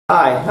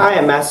Hi, I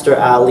am Master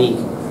Ali,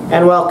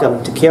 and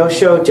welcome to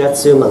Kyosho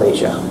Jetsu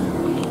Malaysia.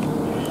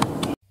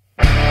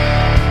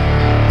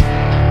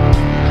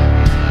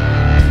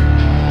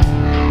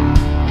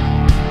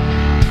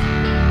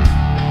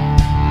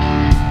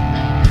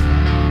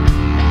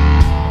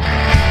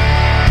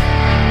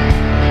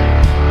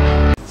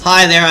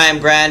 Hi there, I am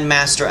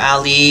Grandmaster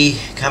Ali,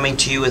 coming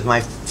to you with my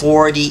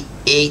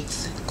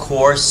 48th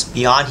course,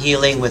 Beyond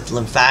Healing with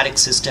Lymphatic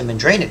System and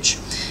Drainage.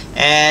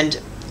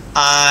 And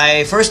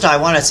I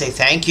want to say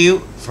thank you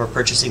for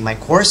purchasing my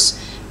course,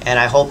 and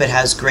I hope it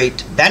has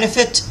great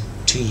benefit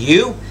to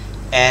you.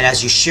 And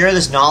as you share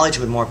this knowledge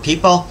with more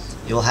people,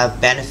 you will have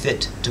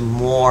benefit to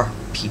more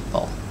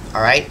people.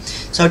 Alright?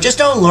 So just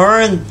don't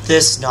learn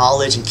this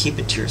knowledge and keep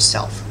it to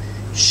yourself.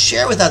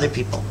 Share with other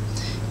people.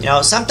 You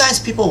know, sometimes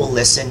people will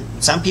listen,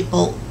 some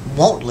people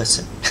won't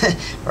listen,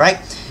 right?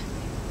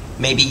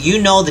 Maybe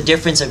you know the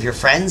difference of your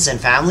friends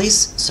and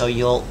families, so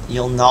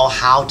you'll know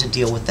how to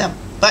deal with them.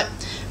 But,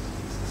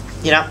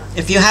 you know,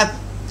 if you have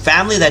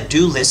family that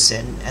do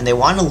listen and they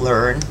want to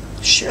learn,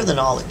 share the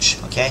knowledge,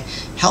 okay?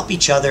 Help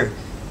each other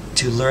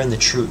to learn the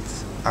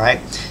truth, all right?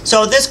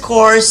 So this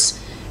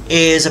course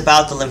is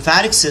about the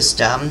lymphatic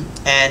system,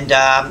 and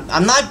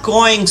I'm not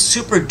going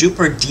super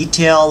duper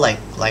detail like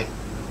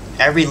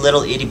every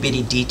little itty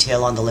bitty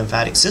detail on the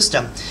lymphatic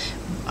system.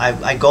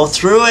 I go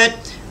through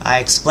it, I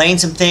explain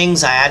some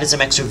things, I added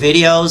some extra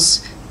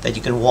videos that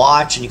you can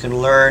watch and you can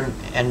learn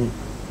and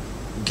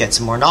get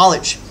some more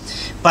knowledge.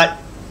 But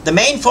the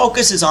main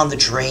focus is on the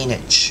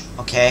drainage,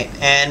 okay?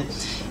 And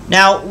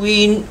now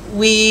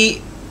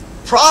we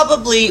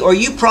probably, or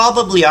you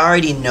probably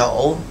already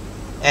know,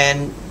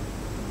 and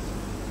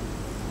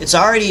it's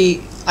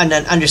already an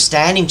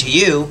understanding to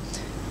you,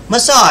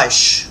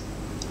 massage.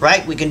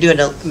 Right? We can do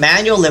a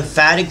manual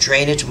lymphatic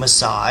drainage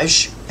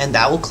massage, and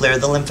that will clear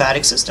the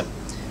lymphatic system.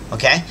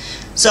 Okay?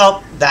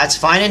 So that's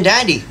fine and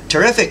dandy.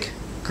 Terrific.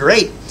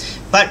 Great.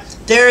 But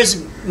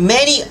there's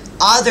many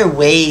other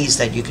ways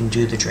that you can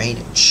do the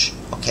drainage.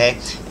 Okay?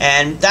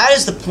 And that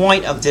is the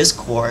point of this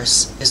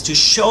course, is to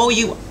show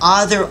you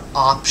other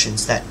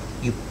options that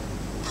you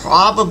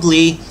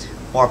probably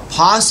or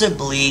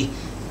possibly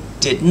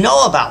didn't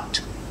know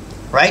about.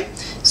 Right?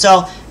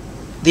 So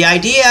the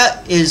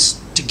idea is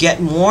to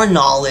get more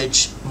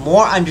knowledge,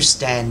 more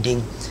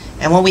understanding,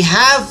 and when we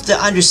have the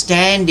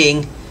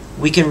understanding,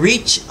 we can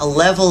reach a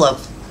level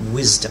of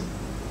wisdom,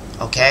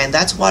 okay? And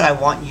that's what I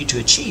want you to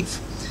achieve,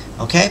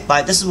 okay?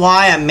 But this is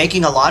why I'm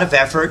making a lot of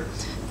effort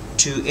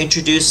to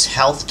introduce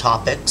health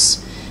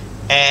topics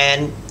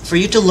and for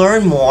you to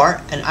learn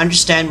more and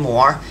understand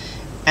more,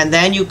 and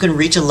then you can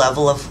reach a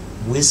level of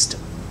wisdom,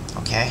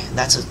 okay? And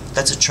that's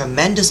a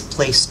tremendous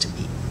place to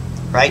be,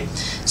 right?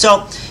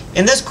 So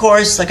in this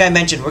course, like I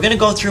mentioned, we're going to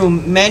go through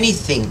many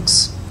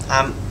things.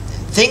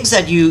 Things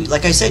that you,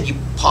 like I said, you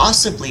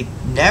possibly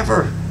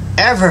never,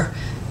 ever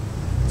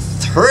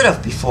heard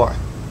of before.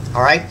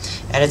 All right?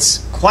 And it's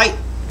quite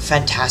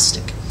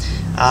fantastic.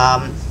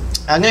 I'm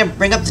going to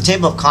bring up the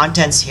table of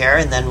contents here,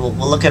 and then we'll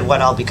look at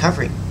what I'll be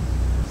covering.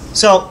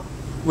 So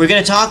we're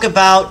going to talk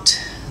about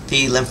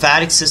the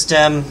lymphatic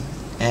system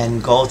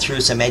and go through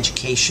some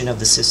education of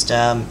the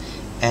system,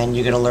 and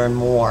you're going to learn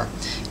more.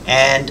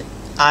 And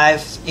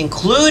I've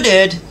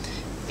included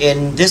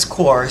in this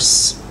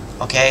course,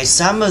 okay,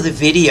 some of the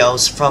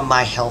videos from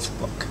my health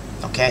book,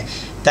 okay,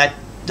 that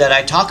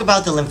I talk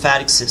about the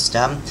lymphatic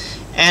system,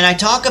 and I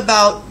talk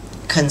about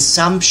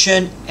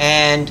consumption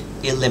and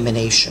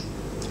elimination.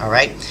 All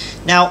right.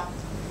 Now,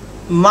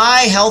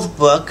 my health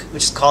book,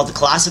 which is called The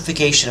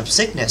Classification of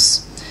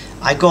Sickness,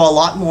 I go a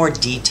lot more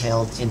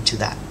detailed into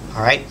that.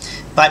 All right.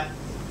 But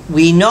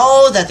we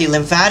know that the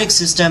lymphatic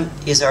system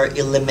is our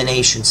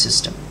elimination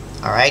system.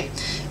 All right.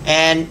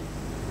 And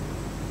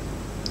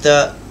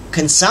the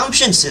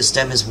consumption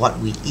system is what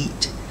we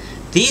eat.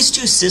 These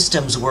two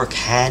systems work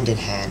hand in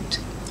hand,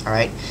 all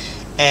right?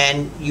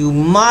 And you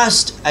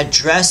must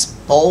address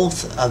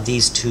both of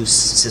these two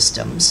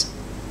systems,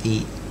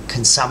 the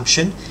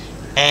consumption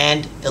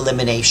and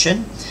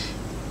elimination,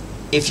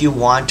 if you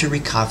want to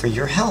recover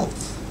your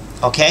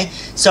health, okay?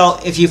 So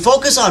if you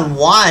focus on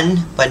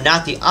one but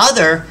not the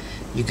other,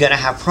 you're going to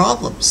have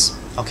problems,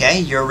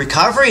 okay? Your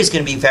recovery is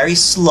going to be very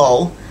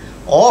slow,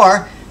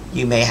 or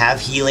you may have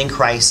healing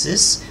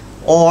crisis,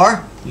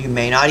 or you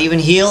may not even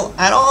heal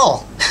at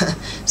all.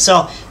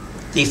 So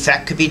the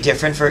effect could be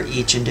different for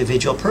each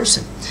individual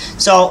person.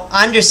 So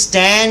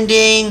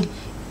understanding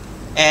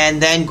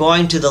and then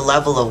going to the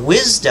level of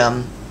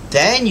wisdom,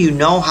 then you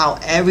know how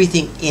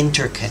everything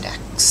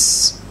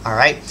interconnects. All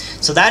right?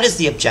 So that is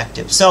the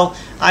objective. So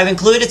I've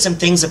included some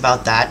things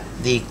about that,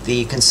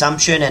 the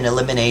consumption and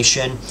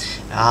elimination,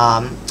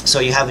 so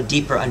you have a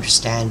deeper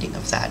understanding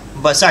of that.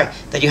 But sorry,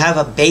 that you have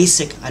a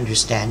basic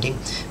understanding.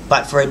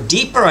 But for a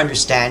deeper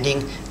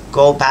understanding,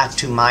 go back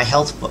to my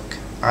health book.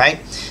 All right?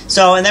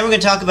 So, and then we're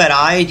going to talk about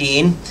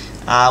iodine,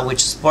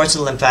 which supports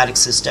the lymphatic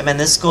system, and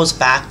this goes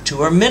back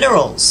to our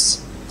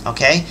minerals,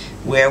 okay?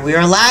 Where we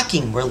are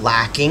lacking. We're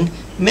lacking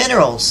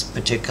minerals,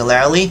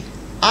 particularly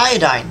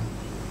iodine.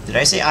 Did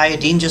I say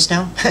iodine just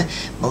now?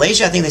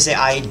 Malaysia, I think they say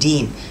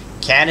iodine.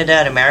 Canada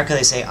and America,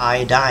 they say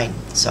iodine.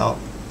 So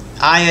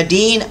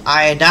iodine,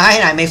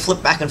 iodine, I may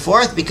flip back and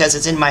forth because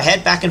it's in my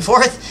head back and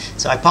forth,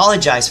 so I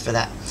apologize for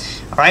that.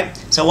 All right,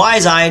 so why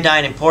is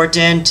iodine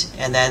important?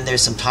 And then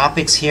there's some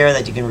topics here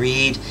that you can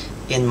read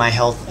in my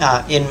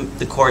in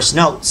the course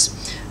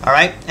notes. All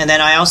right, and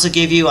then I also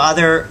give you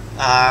other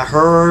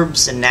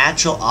herbs and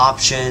natural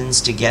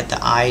options to get the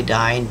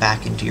iodine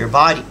back into your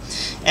body.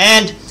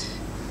 And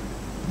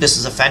this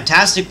is a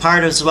fantastic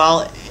part as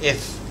well.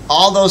 If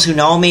all those who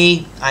know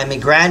me, I'm a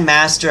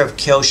grandmaster of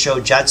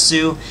Kyosho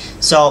Jutsu.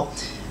 So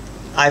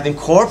I've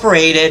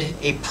incorporated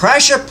a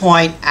pressure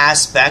point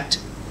aspect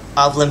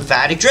of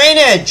lymphatic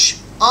drainage.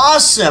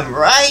 Awesome,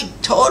 right?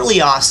 Totally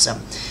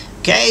awesome.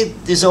 Okay,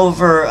 there's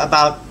over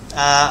about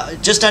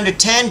just under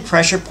 10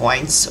 pressure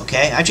points,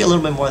 okay? Actually a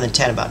little bit more than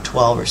 10, about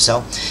 12 or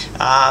so.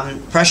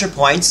 Pressure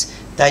points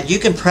that you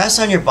can press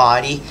on your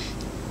body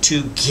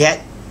to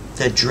get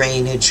the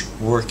drainage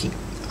working.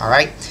 All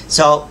right,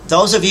 so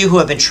those of you who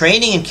have been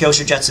training in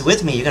Kyosho Jutsu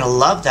with me, you're going to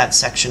love that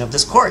section of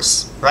this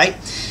course, right?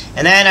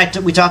 And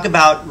then we talk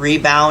about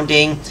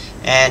rebounding,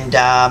 and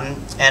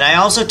I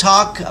also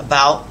talk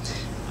about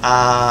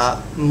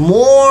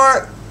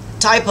more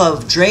type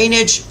of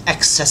drainage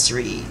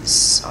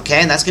accessories,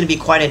 okay? And that's going to be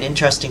quite an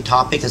interesting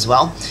topic as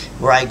well,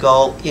 where I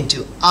go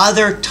into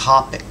other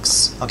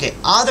topics, okay?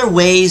 Other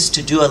ways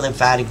to do a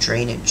lymphatic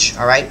drainage,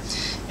 all right?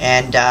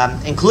 And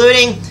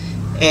including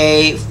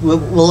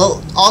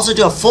we'll also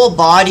do a full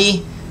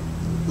body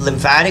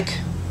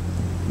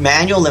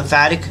manual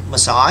lymphatic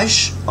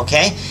massage,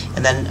 okay?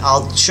 And then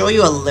I'll show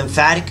you a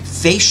lymphatic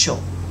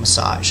facial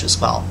massage as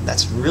well.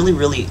 That's really,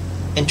 really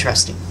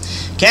interesting.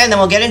 Okay, and then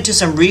we'll get into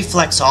some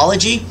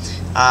reflexology.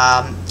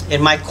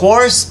 In my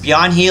course,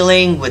 Beyond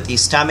Healing with the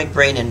Stomach,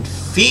 Brain, and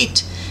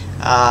Feet,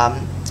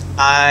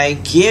 I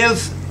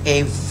give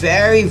a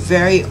very,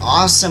 very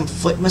awesome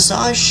foot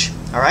massage,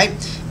 all right?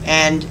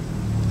 And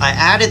I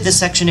added this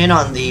section in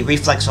on the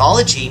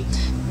reflexology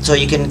so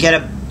you can get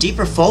a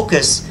deeper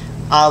focus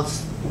of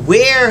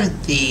where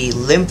the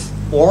lymph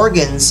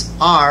organs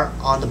are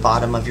on the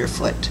bottom of your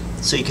foot.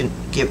 So you can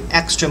give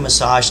extra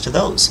massage to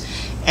those.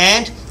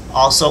 And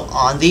also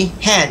on the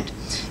hand.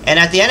 And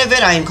at the end of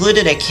it, I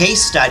included a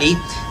case study,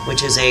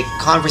 which is a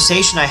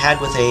conversation I had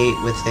with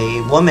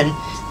a woman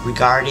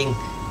regarding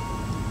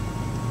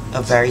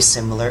a very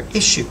similar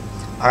issue.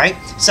 All right,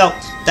 so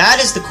that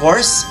is the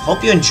course.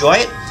 Hope you enjoy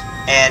it.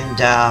 And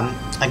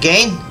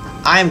again,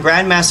 I am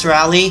Grandmaster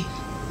Ali,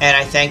 and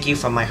I thank you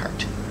from my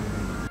heart.